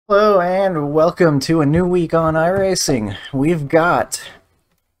and welcome to a new week on iRacing. We've got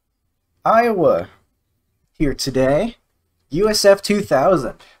Iowa here today,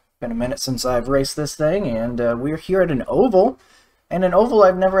 USF2000. Been a minute since I've raced this thing, and we're here at an oval, and an oval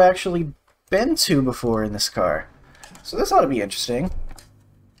I've never actually been to before in this car. So this ought to be interesting.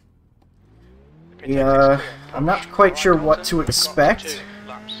 I'm not quite sure what to expect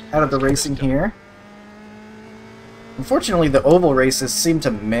out of the racing here. Unfortunately, the oval races seem to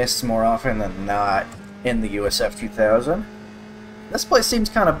miss more often than not in the USF2000. This place seems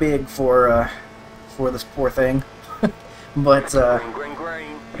kind of big for this poor thing, but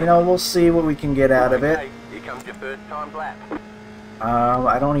you know, we'll see what we can get out of it.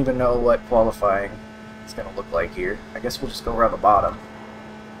 I don't even know what qualifying is going to look like here. I guess we'll just go around the bottom.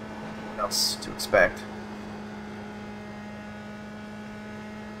 What else to expect?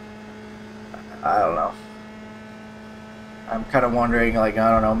 I don't know. I'm kind of wondering, like,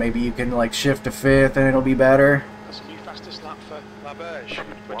 I don't know, maybe you can, like, shift to 5th and it'll be better. That's a new fastest lap for Laberge,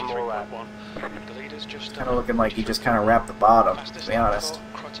 23.1. The leader's just kind of looking like he just kind of wrapped the bottom, to be honest.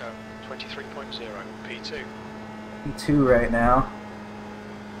 Crotto, 23.0, P2. P2 right now.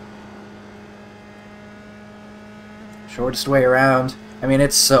 Shortest way around. I mean,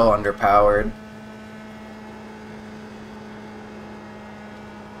 it's so underpowered.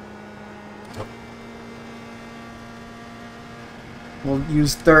 We'll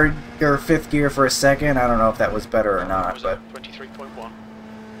use 3rd or 5th gear for a second. I don't know if that was better or not, but 23.1.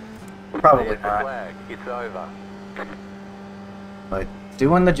 Probably not. It's over. But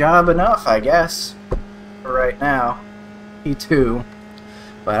doing the job enough, I guess, for right now. P2.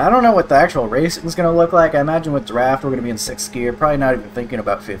 But I don't know what the actual racing is going to look like. I imagine with draft we're going to be in 6th gear. Probably not even thinking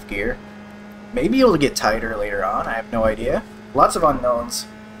about 5th gear. Maybe it'll get tighter later on. I have no idea. Lots of unknowns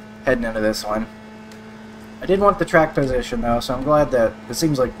heading into this one. I did want the track position though, so I'm glad that it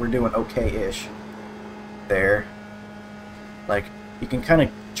seems like we're doing okay-ish there. Like, you can kind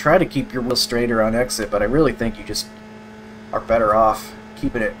of try to keep your wheel straighter on exit, but I really think you just are better off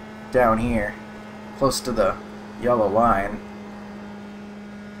keeping it down here, close to the yellow line.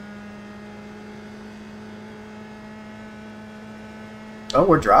 Oh,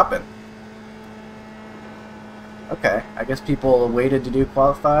 we're dropping. Okay, I guess people waited to do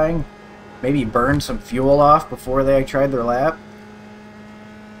qualifying. Maybe burn some fuel off before they tried their lap.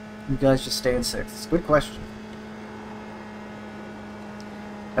 You guys just stay in 6th. It's a good question.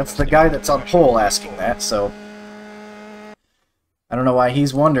 That's the guy that's on pole asking that, so I don't know why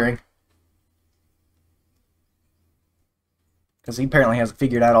he's wondering. Because he apparently has it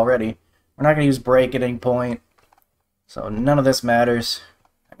figured out already. We're not going to use brake at any point, so none of this matters.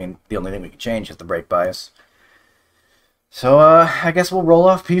 I mean, the only thing we can change is the brake bias. So, I guess we'll roll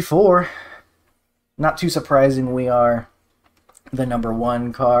off P4. Not too surprising, we are the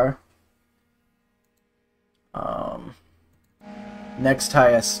 #1 car. Next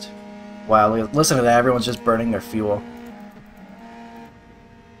highest. Wow, listen to that, everyone's just burning their fuel.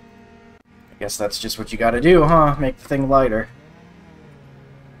 I guess that's just what you gotta do, huh? Make the thing lighter.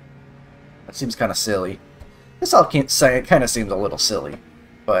 That seems kind of silly. This all can't say, it kind of seems a little silly,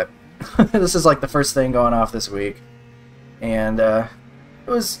 but this is like the first thing going off this week. And, it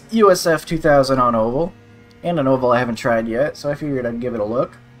was USF2000 on oval, and an oval I haven't tried yet, so I figured I'd give it a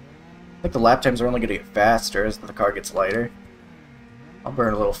look. I think the lap times are only going to get faster as the car gets lighter. I'll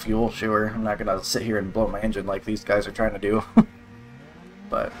burn a little fuel, sure. I'm not going to sit here and blow my engine like these guys are trying to do.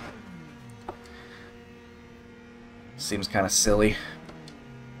 But seems kind of silly.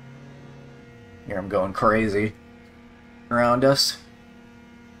 Here I'm going crazy around us.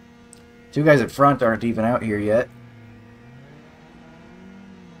 Two guys at front aren't even out here yet.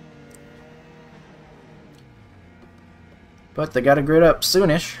 But they got to grid up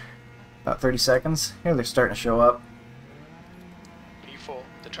soonish. About 30 seconds. Here they're starting to show up. P4,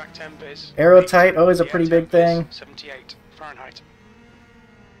 the track temp is Aero tight, always a pretty big thing 78 Fahrenheit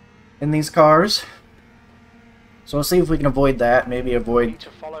in these cars. So we'll see if we can avoid that. Maybe avoid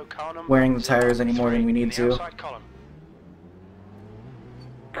wearing the tires any more than we need to.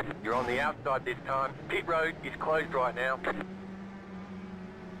 You're on the outside this time. Pit road is closed right now. I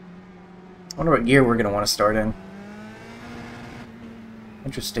wonder what gear we're going to want to start in.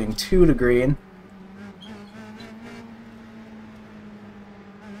 Interesting, 2 to green.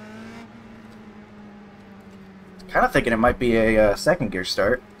 Kind of thinking it might be a 2nd gear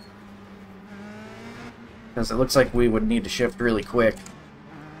start. Because it looks like we would need to shift really quick.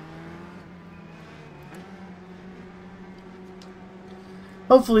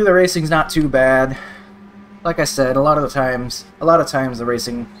 Hopefully the racing's not too bad. Like I said, a lot of times the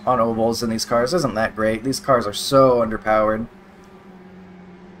racing on ovals in these cars isn't that great. These cars are so underpowered.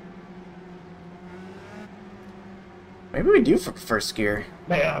 Maybe we do for first gear.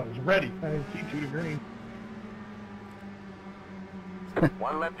 Man, I was ready. I didn't see 2 to green.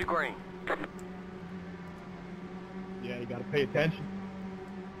 One lap to green. Yeah, you gotta pay attention.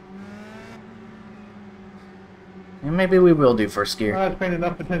 And maybe we will do first gear. I was paying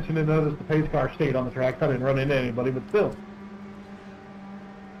enough attention to notice the pace car stayed on the track. I didn't run into anybody, but still.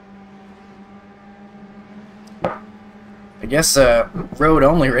 I guess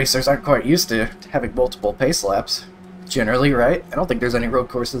road-only racers aren't quite used to having multiple pace laps. Generally, right? I don't think there's any road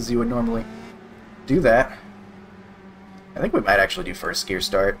courses you would normally do that. I think we might actually do first gear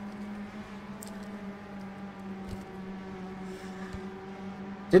start.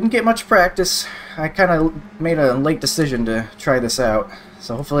 Didn't get much practice. I kind of made a late decision to try this out.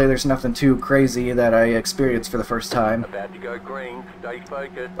 So hopefully there's nothing too crazy that I experienced for the first time. About to go green. Stay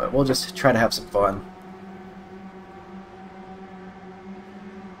focused. But we'll just try to have some fun.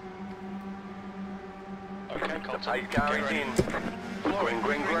 Okay, The Colton. pace car is in. Green,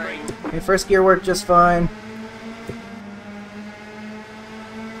 green, green. Okay, first gear worked just fine.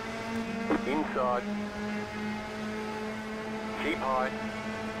 Inside. Keep high.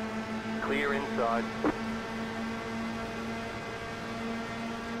 Clear inside.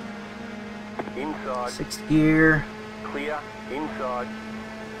 Inside. Sixth gear. Clear. Inside.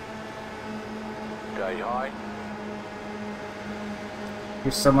 Stay high.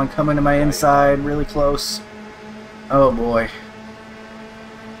 Here's someone coming to my inside really close. Oh boy.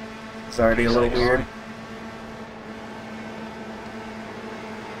 It's already a little weird.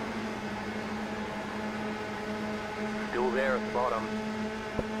 Still there at the bottom.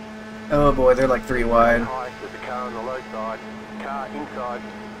 Oh boy, they're like 3 wide. High with the car on the low side. Car inside.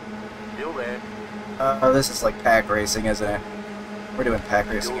 Still there. Oh, this is like pack racing, isn't it? We're doing pack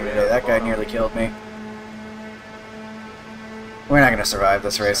racing here today. That guy nearly killed me. We're not gonna survive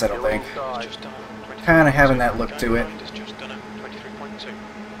this race, I don't think. Inside. Just done a Kind of having that look to it. It's just done a 23.2.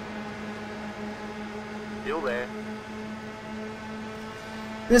 Still there.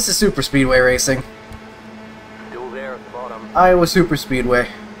 This is super speedway racing. Still there at the bottom. Iowa Super Speedway.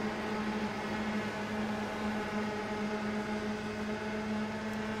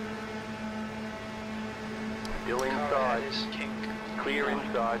 Still Car inside. ahead is King. Clear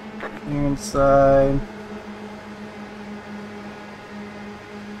inside. Here inside.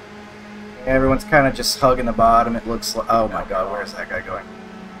 Everyone's kind of just hugging the bottom. It looks like. Oh my god, where's that guy going?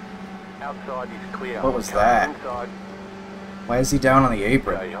 Outside is clear. What was Car that? Inside. Why is he down on the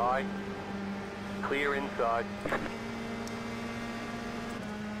apron? Stay high. Clear inside.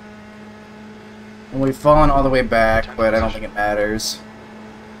 And we've fallen all the way back, but I don't think it matters.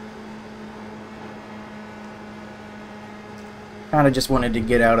 Kind of just wanted to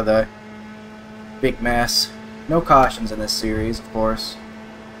get out of the big mess. No cautions in this series, of course.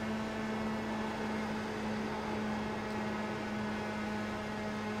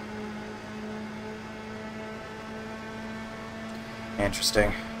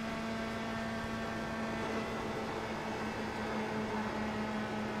 Interesting.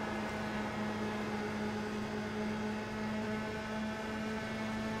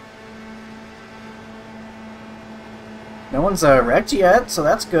 No one's wrecked yet, so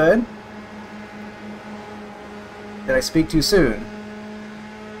that's good. Did I speak too soon?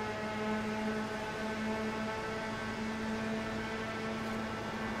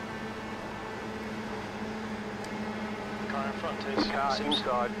 Car in front is Car Sims.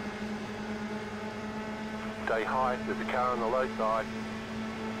 inside. Stay high with the car on the low side.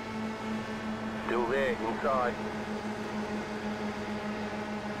 Still there inside.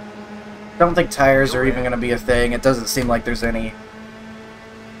 Don't think tires are even going to be a thing. It doesn't seem like there's any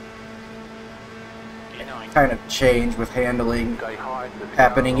E9. kind of change with handling Stay high with the car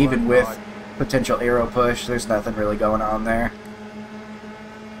happening, on the even low with side. potential aero push. There's nothing really going on there.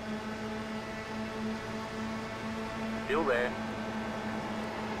 Still there.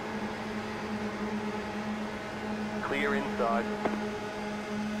 Clear inside.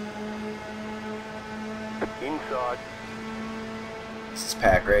 Inside. This is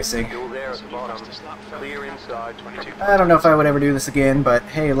pack racing. Still there at So the your bottom. fastest lap for Clear inside. 22. I don't know if I would ever do this again, but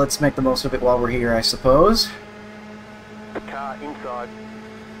hey, let's make the most of it while we're here, I suppose. Car inside.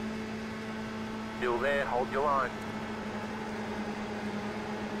 Still there, hold your line.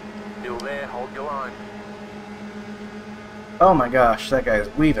 Still there, hold your line. Oh my gosh, that guy is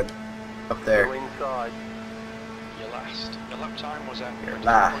weaving up Still there. inside. Your last. Your lap time was at Your 23.5.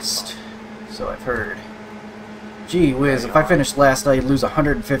 last. So I've heard. Gee whiz, if I finished last, I'd lose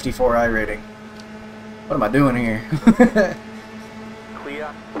 154 iRating. What am I doing here? Clear.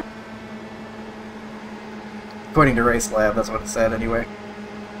 According to Race Lab, that's what it said anyway.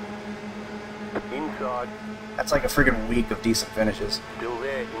 Inside. That's like a friggin' week of decent finishes. Still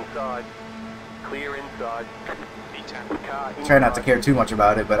there. Inside. Clear inside. E10. Car inside. Try not to care too much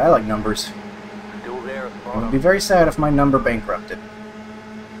about it, but I like numbers. Still there at the I bottom. would be very sad if my number bankrupted.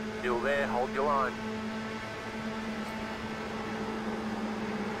 Still there. Hold your line.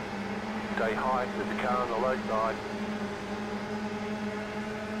 Stay high with the car on the low side.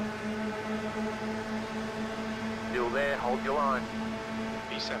 Still there. Hold your line.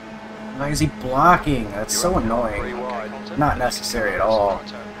 E7. Why is he blocking? That's so You're up three annoying. wide. Not necessary at all.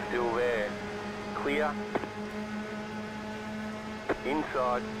 Still there. Clear.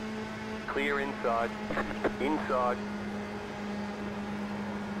 Inside. Clear inside. Inside.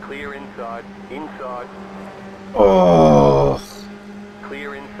 Clear inside. Inside. Oh,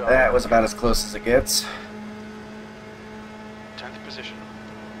 Clear inside. that was about as close as it gets. 10th position.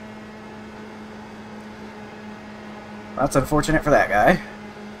 That's unfortunate for that guy.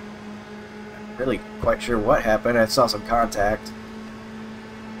 Not really quite sure what happened. I saw some contact.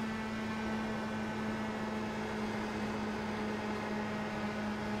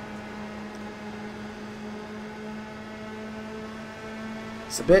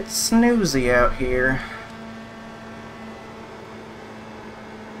 It's a bit snoozy out here.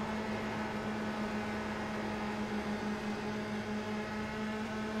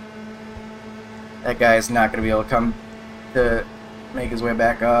 That guy's not going to be able to come to make his way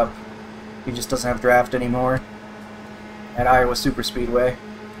back up. He just doesn't have draft anymore at Iowa Super Speedway.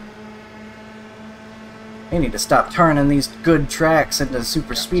 They need to stop turning these good tracks into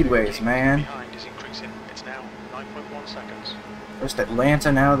super speedways, man. Behind is increasing. It's now 9.1 seconds. First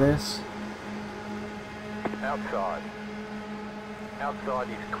Atlanta, now this. Outside. Outside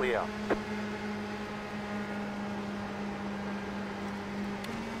is clear.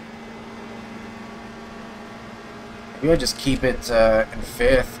 Maybe I just keep it in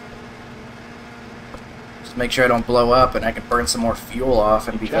fifth. Just make sure I don't blow up and I can burn some more fuel off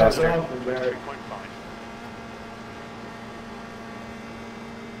and be faster. 3.5.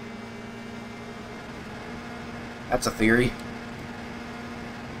 That's a theory.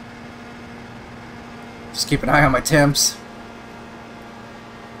 Just keep an eye on my temps.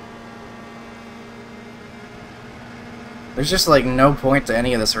 There's just like no point to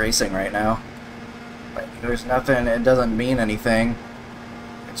any of this racing right now. Like, there's nothing, it doesn't mean anything.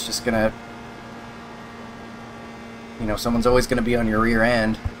 It's just gonna, you know, someone's always gonna be on your rear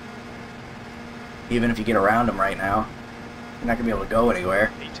end. Even if you get around them right now. You're not gonna be able to go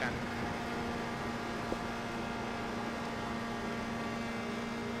anywhere. E10.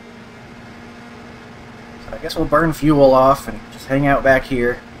 So I guess we'll burn fuel off and just hang out back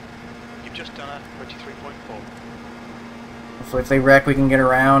here. You've just done a 23.4. Hopefully if they wreck we can get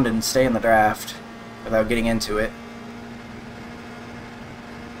around and stay in the draft without getting into it.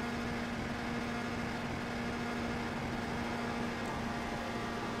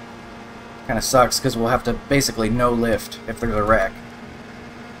 Kind of sucks because we'll have to basically no lift if there's a wreck.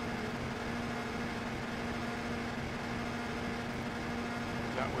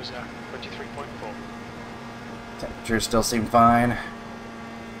 That was 23.4. Temperatures still seem fine.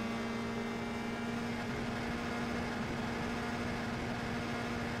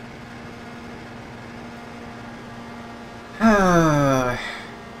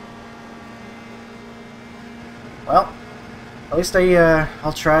 Well, at least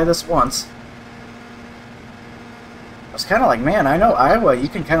I'll try this once. I was kind of like, man, I know Iowa, you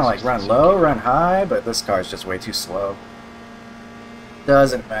can kind of like run low, run high, but this car's just way too slow.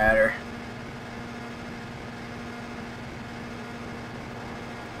 Doesn't matter.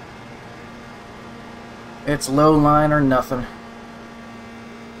 It's low line or nothing.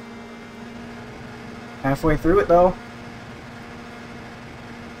 Halfway through it though.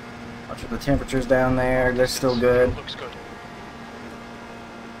 Watch the temperatures down there, they're still good. Looks good.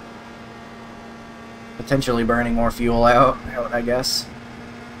 Potentially burning more fuel out, I guess.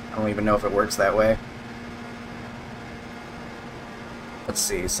 I don't even know if it works that way. Let's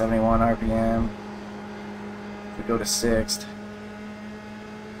see, 71 RPM. If we go to 6th,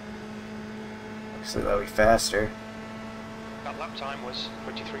 actually that'll be faster. That lap time was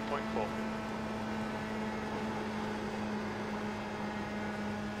 23.4.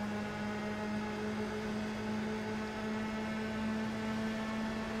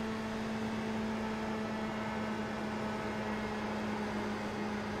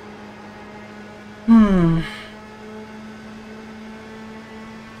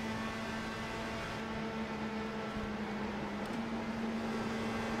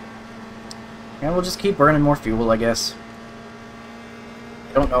 And we'll just keep burning more fuel, I guess.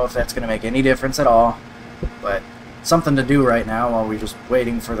 I don't know if that's going to make any difference at all, but something to do right now while we're just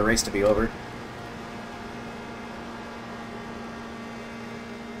waiting for the race to be over.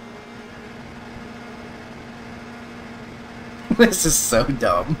 This is so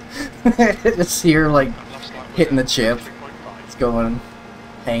dumb. Just here, like, Last lap was hitting the at chip. 23.5. It's going,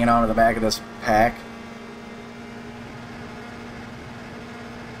 hanging on to the back of this pack.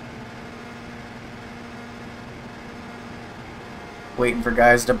 Waiting for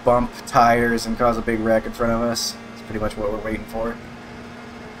guys to bump tires and cause a big wreck in front of us. That's pretty much what we're waiting for.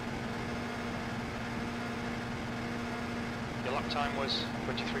 Your lap time was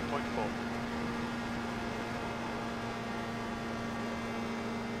 23.4.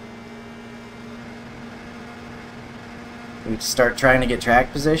 We start trying to get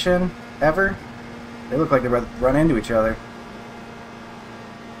track position ever? They look like they run into each other.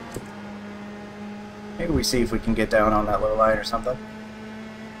 Maybe we see if we can get down on that low line or something.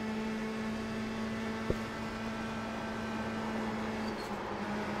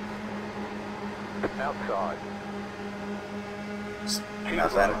 Outside.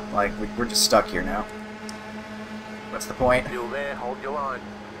 Nothing. Like, we're just stuck here now. What's the point? Still there, hold your line.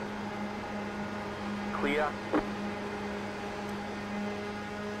 Clear.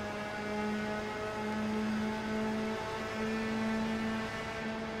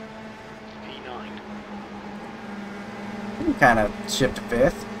 We can kind of shift to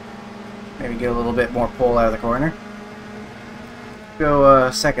 5th. Maybe get a little bit more pull out of the corner.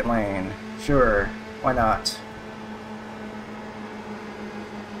 Go second lane. Sure. Why not?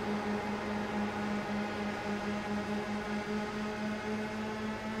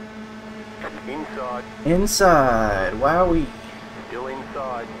 Inside. Inside. Wowee. Still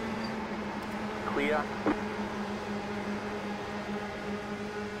inside. Clear.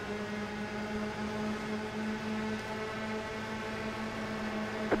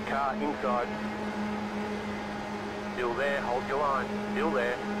 Car inside. Still there, hold your line. Still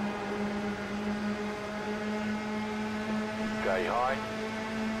there. Stay high.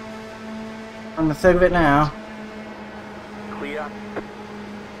 On the thick of it now. Clear.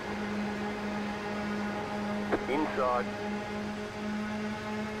 Inside.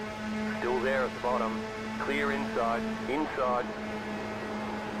 Still there at the bottom. Clear inside. Inside.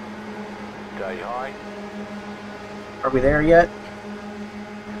 Stay high. Are we there yet?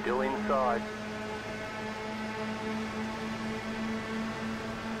 Still inside.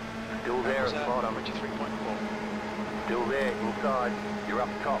 Still there at the bottom. 23.4. Still there, inside. You're up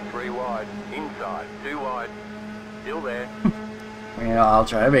top, 3 wide. Inside, 2 wide. Still there. Yeah, I'll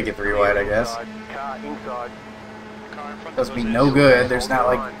try to make it 3 wide, I guess. Inside. Car inside. Car in front Does of me us no is- good. There's not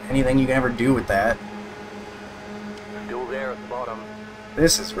like anything you can ever do with that. Still there at the bottom.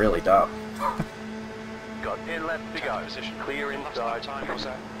 This is really dumb. Got 10 laps to go. Position. Clear Last lap inside. time was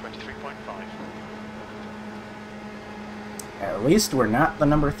at 23.5. At least we're not the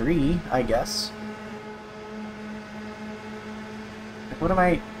number 3, I guess.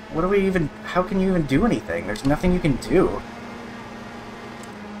 Like, what do we even, how can you even do anything? There's nothing you can do.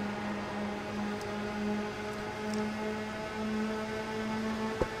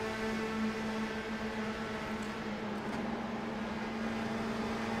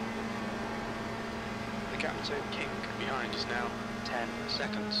 The gap to King behind is now 10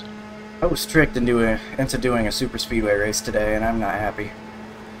 seconds. I was tricked into doing a super speedway race today, and I'm not happy.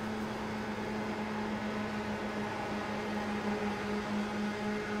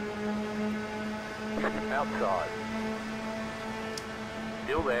 Outside.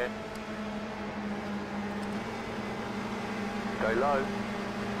 Still there. Go low.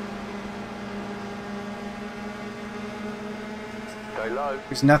 Go low.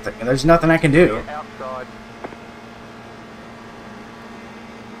 There's nothing I can do. Outside.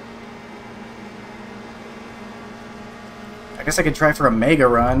 I guess I could try for a mega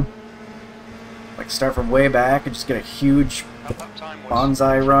run. Like, start from way back and just get a huge Lap time was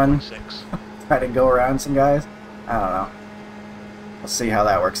bonsai run. 6. Try to go around some guys. I don't know. We'll see how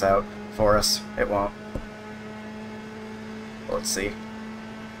that works out for us. It won't. Let's see.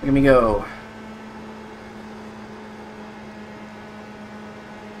 Look at me go.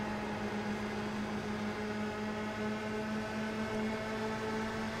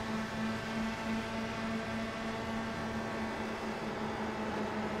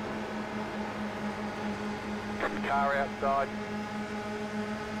 Car outside.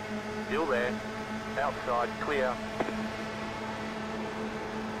 Still there. Outside, clear.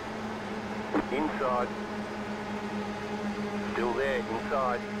 Inside. Still there,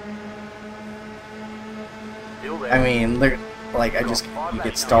 inside. Still there. I mean, like, you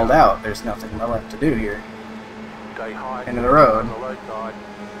get stalled out. There's nothing left to do here. Stay high. Into the road. On the low side.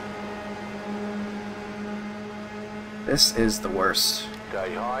 This is the worst.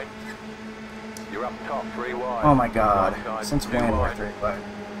 Stay high. You're up top, 3 wide. Oh my god. Right side, Since 2 when we're wide. 3 wide?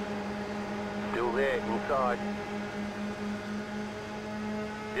 Still there, inside.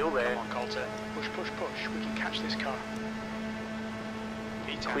 Still there. Come on, Coulter. Push, push, push. We can catch this car.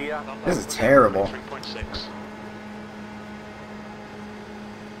 P10. Clear. This is terrible. 3.6.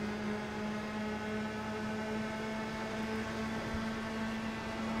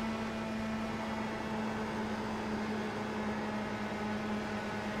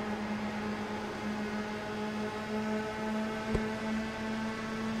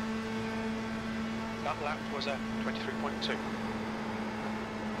 That lap was a 23.2.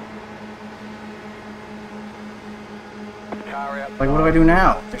 Car out. Like, what do I do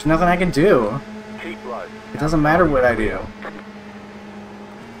now? There's nothing I can do. Keep low. It doesn't matter what I do.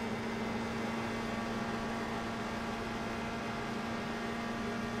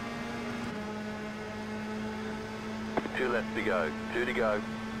 Two left to go. Two to go.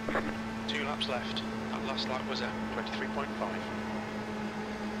 2 laps left. That last lap was a 23.5.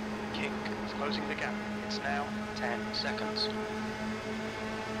 King is closing the gap. It's now 10 seconds.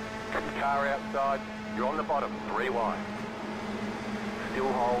 Car outside. You're on the bottom. 3 wide.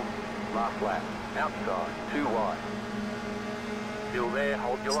 Still hold. Last lap. Outside. 2 wide. Still there.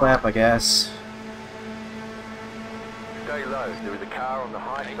 Hold your Slap, line. I guess. Stay low. There is a car on the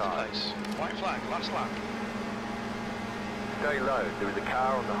high 8th side. place. White flag. Last lap. Stay low. There is a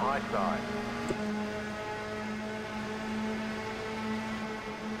car on the high side.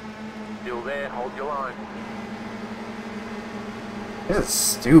 Still there. Hold your line. This is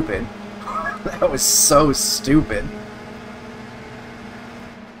stupid. That was so stupid.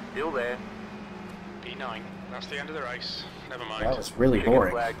 Still there. P9. That's the end of the race. Never mind. That was really Checkered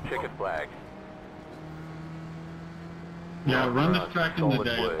boring. flag. Checkered flag. Yeah, run this track in the Solid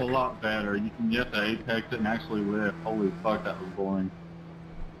day. It's a work. lot better. You can get to apex it and actually lift. Holy fuck, that was boring.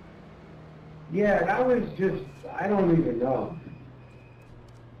 Yeah, that was just, I don't even know.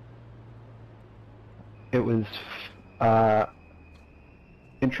 It was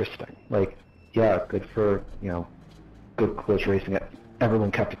interesting. Like, yeah, good for, good close racing.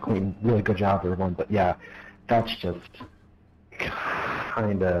 Everyone kept it clean. Really good job, everyone. But yeah, that's just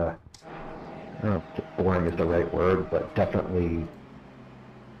kind of, I don't know if boring is the right word, but definitely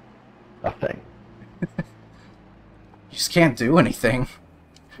a thing. You just can't do anything.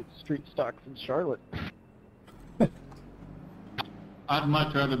 It's street stock from Charlotte. I'd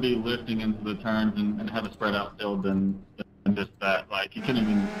much rather be lifting into the turns and have a spread out field than just that. Like, you couldn't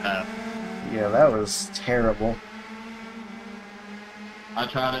even pass. Yeah, that was terrible. I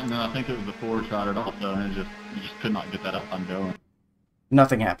tried it, and then I think it was the Ford tried it also, and you just could not get that up on going.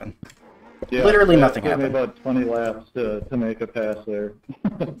 Nothing happened. Yeah, Literally nothing it took me happened. about 20 laps to make a pass there.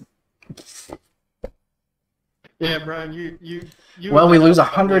 Yeah, Brian, you Well, we were lose right.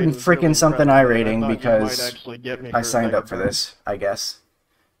 100 and That was freaking something impressive. iRating I thought you because might actually get me I for a signed up for second. this, I guess.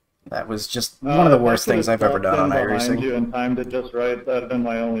 That was just one of the worst things I've ever done on iRacing. You and timed it just right. That'd been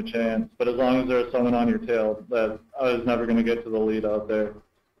my only chance. But as long as there was someone on your tail, that I was never going to get to the lead out there.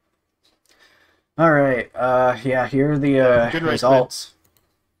 Alright, yeah, here are the Good race, results.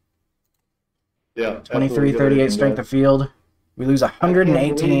 Yeah. 23-38 strength of field. We lose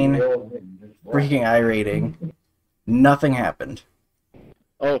 118 freaking iRating. Nothing happened.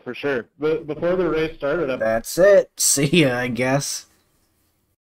 Oh, for sure. But before the race started, That's it. See ya, I guess.